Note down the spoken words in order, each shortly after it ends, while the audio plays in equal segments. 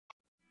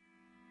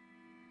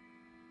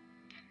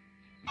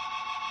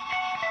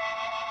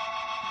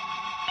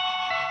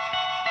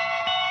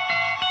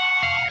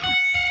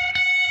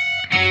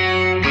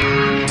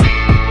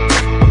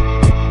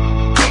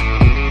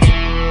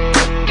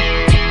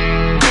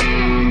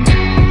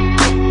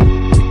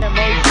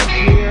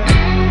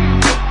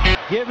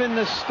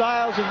the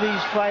styles of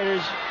these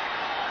fighters,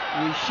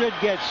 we should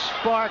get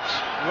sparks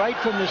right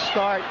from the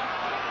start,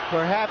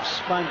 perhaps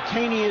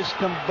spontaneous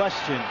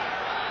combustion.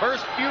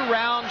 First few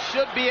rounds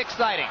should be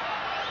exciting.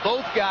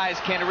 Both guys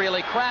can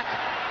really crack.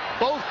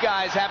 Both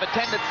guys have a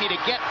tendency to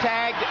get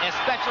tagged,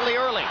 especially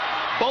early.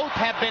 Both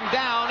have been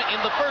down in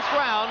the first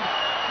round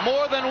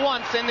more than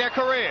once in their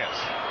careers.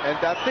 And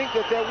I think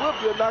that there will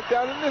be a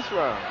knockdown in this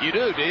round. You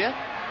do you?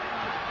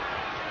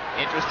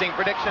 Interesting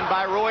prediction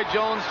by Roy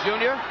Jones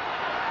Jr.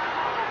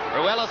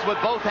 Ruelas with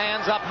both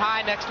hands up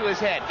high next to his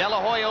head. De La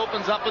Hoya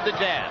opens up with the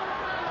jab.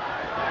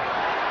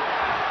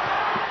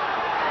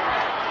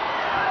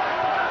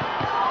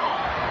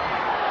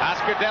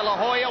 Oscar De La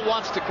Hoya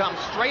wants to come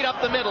straight up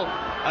the middle.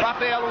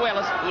 Rafael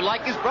Ruelas, who,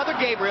 like his brother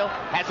Gabriel,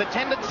 has a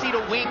tendency to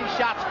wing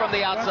shots from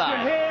the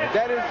outside. And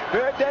that is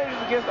very dangerous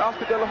against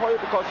Oscar De La Hoya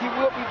because he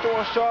will be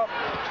throwing sharp,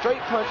 straight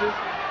punches,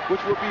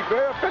 which will be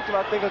very effective,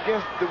 I think,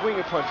 against the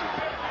winging punches.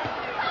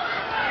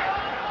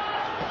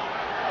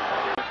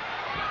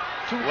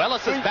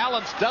 Ruelas'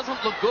 balance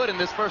doesn't look good in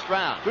this first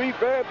round. 3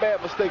 very bad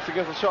mistakes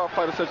against a sharp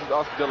fighter such as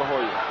Oscar De La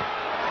Hoya.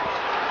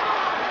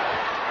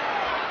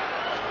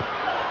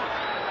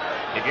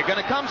 If you're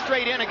going to come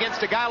straight in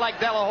against a guy like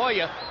De La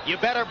Hoya, you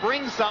better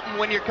bring something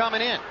when you're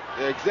coming in.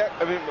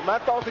 I mean, my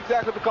thoughts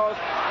exactly, because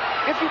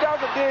if he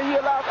doesn't, then he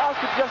allows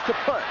Oscar just to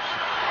punch.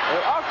 And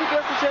if Oscar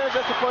gets a chance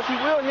just to punch, he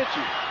will hit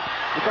you.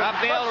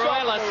 Rafael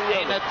Ruelas,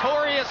 a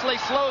notoriously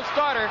slow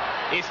starter,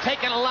 is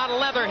taking a lot of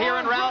leather here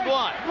in round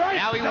one.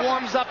 Now he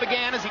warms up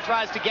again as he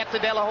tries to get to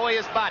De La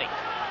Hoya's body.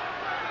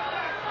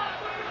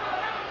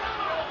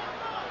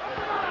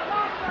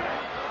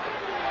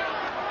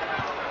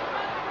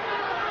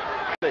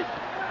 With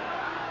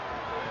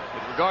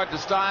regard to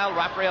style,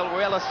 Rafael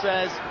Ruelas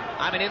says,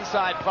 I'm an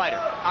inside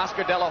fighter.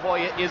 Oscar De La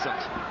Hoya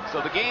isn't.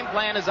 So the game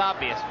plan is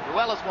obvious.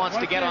 Ruelas wants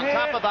to get on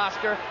top of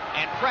Oscar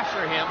and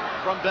pressure him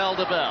from bell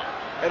to bell.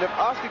 And if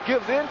Oscar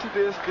gives in to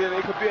this, then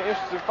it could be an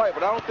interesting fight,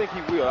 but I don't think he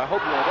will. I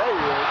hope he won't. There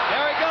he is.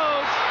 There he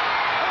goes.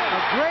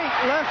 A great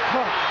left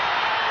hook.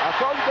 I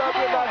told you that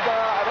would knock down.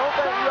 I don't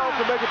think Ruelas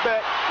can make it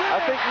back. I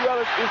think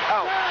Ruelas is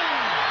out.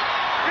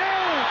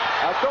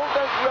 I don't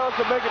think Ruelas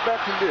can make it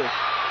back from this.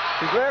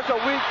 His legs are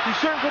weak. He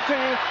shouldn't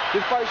continue.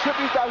 This fight should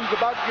be stopped. He's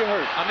about to get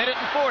hurt. 1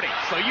 minute and 40.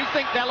 So you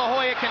think De La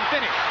Hoya can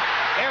finish.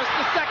 There's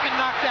the second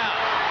knockdown.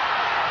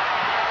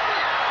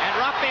 And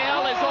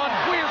Rafael is on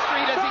Queer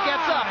Street as he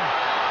gets up.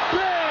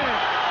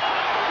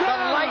 The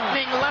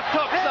lightning left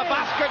hooks of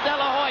Oscar De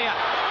La Hoya.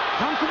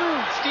 Come to me.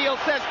 Steele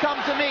says, come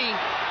to me.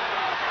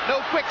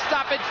 No quick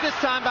stoppage this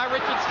time by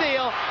Richard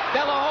Steele.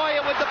 De La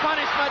Hoya with the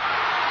punishment.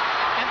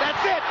 And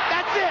that's it.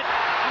 That's it.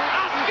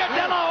 Oscar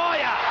De La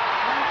Hoya.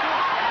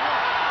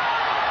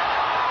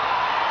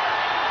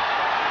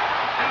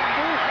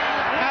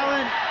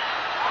 Talent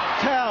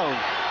tells.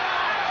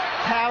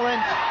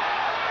 Talent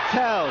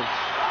tells.